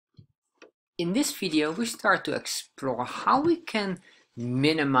In this video, we start to explore how we can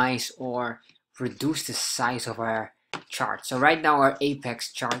minimize or reduce the size of our chart. So right now our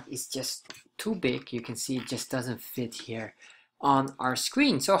Apex chart is just too big. You can see it just doesn't fit here on our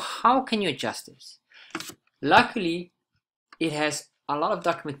screen. So how can you adjust this? Luckily, it has a lot of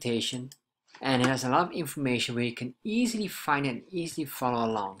documentation and it has a lot of information where you can easily find and easily follow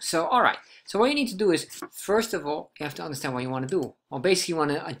along. So alright, so what you need to do is, first of all, you have to understand what you want to do. Well, basically you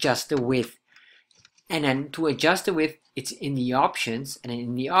want to adjust the width. And then to adjust the width, it's in the options, and then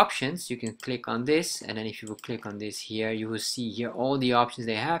in the options you can click on this, and then if you will click on this here, you will see here all the options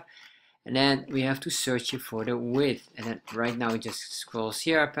they have, and then we have to search here for the width, and then right now it just scrolls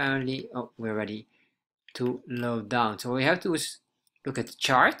here apparently. Oh, we're ready to load down. So what we have to do is look at the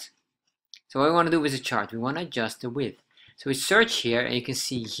chart. So what we want to do with the chart, we want to adjust the width. So we search here, and you can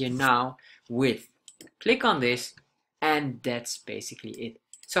see here now width. Click on this, and that's basically it.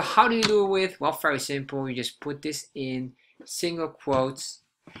 So how do you do it with? Well, very simple. You just put this in single quotes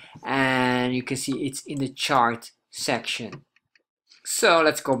and you can see it's in the chart section. So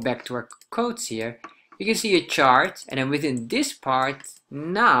let's go back to our codes here. You can see a chart, and then within this part,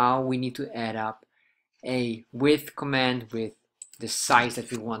 now we need to add up a width command with the size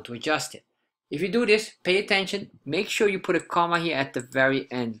that we want to adjust it. If you do this, pay attention. Make sure you put a comma here at the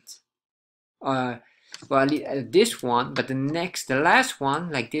very end. Well, this one, but the last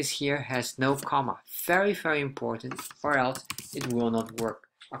one, like this here, has no comma. Very, very important, or else it will not work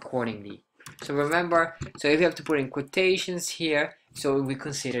accordingly. So remember, so if you have to put in quotations here, so we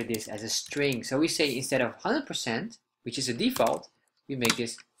consider this as a string. So we say instead of 100%, which is a default, we make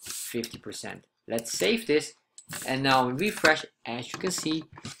this 50%. Let's save this, and now we refresh. As you can see,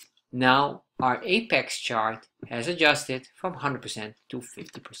 now our Apex chart has adjusted from 100% to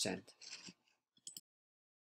 50%.